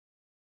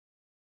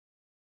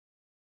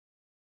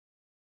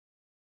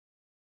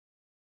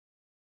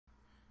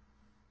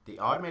The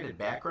automated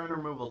background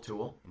removal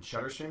tool in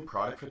Shutterstream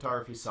product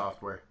photography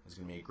software is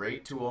going to be a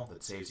great tool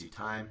that saves you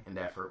time and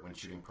effort when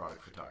shooting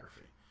product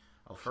photography.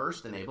 I'll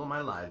first enable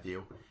my live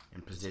view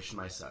and position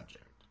my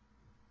subject.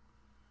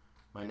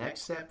 My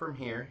next step from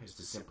here is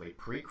to simply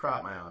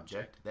pre-crop my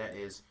object, that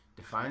is,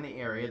 define the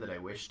area that I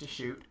wish to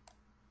shoot,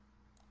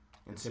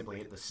 and simply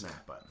hit the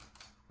snap button.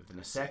 Within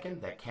a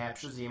second, that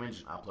captures the image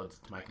and uploads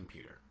it to my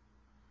computer.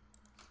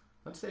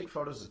 Let's take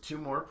photos of two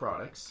more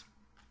products.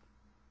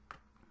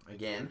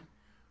 Again,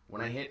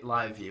 when I hit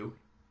live view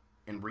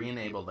and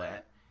re-enable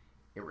that,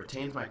 it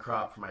retains my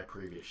crop from my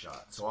previous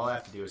shot. So all I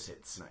have to do is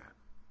hit snap.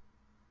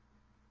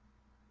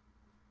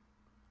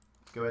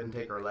 Let's go ahead and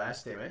take our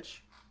last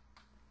image.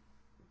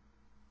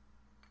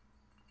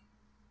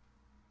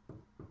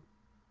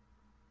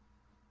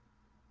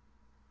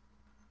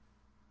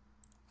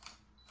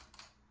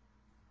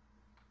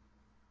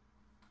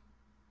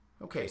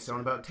 Okay, so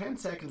in about 10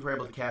 seconds we're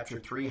able to capture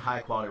 3 high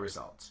quality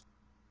results.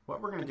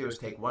 What we're going to do is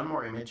take one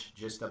more image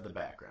just of the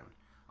background.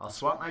 I'll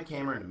swap my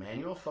camera into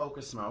manual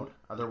focus mode,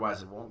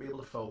 otherwise it won't be able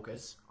to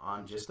focus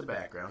on just the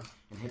background,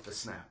 and hit the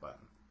snap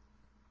button.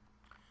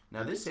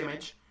 Now this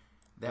image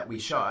that we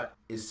shot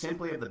is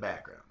simply of the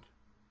background.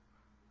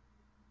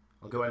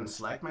 I'll go ahead and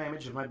select my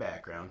image of my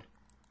background,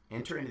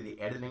 enter into the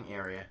editing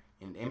area,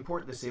 and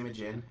import this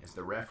image in as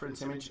the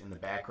reference image in the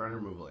background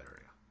removal area.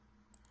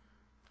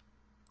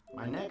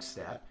 My next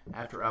step,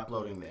 after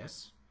uploading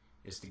this,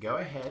 is to go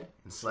ahead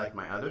and select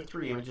my other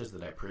 3 images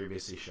that I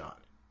previously shot.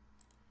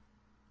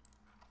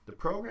 The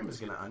program is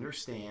going to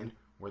understand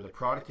where the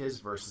product is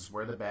versus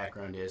where the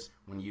background is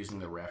when using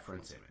the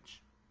reference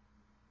image.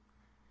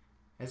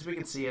 As we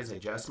can see, as I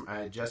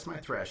adjust my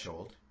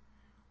threshold,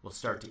 we'll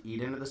start to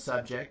eat into the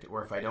subject,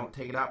 or if I don't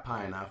take it out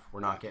high enough, we're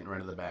not getting rid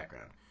of the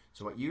background.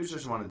 So what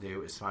users want to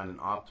do is find an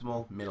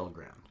optimal middle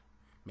ground,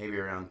 maybe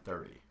around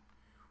 30.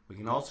 We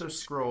can also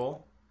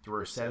scroll through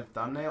our set of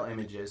thumbnail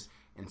images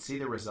and see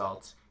the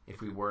results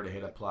if we were to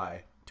hit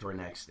apply to our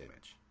next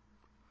image.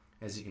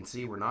 As you can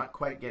see, we're not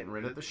quite getting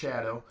rid of the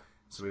shadow,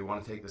 so we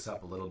want to take this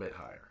up a little bit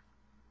higher.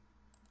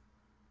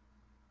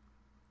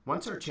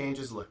 Once our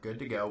changes look good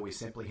to go, we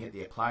simply hit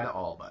the apply to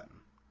all button.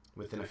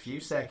 Within a few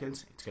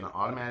seconds, it's going to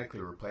automatically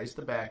replace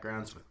the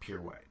backgrounds with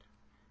pure white.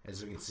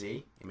 As we can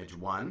see, image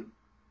 1,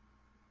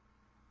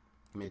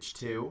 image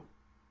 2,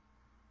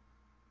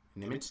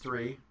 and image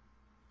 3,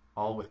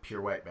 all with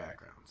pure white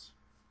backgrounds.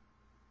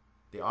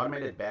 The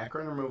automated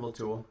background removal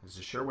tool is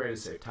a sure way to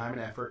save time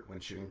and effort when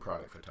shooting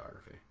product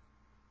photography.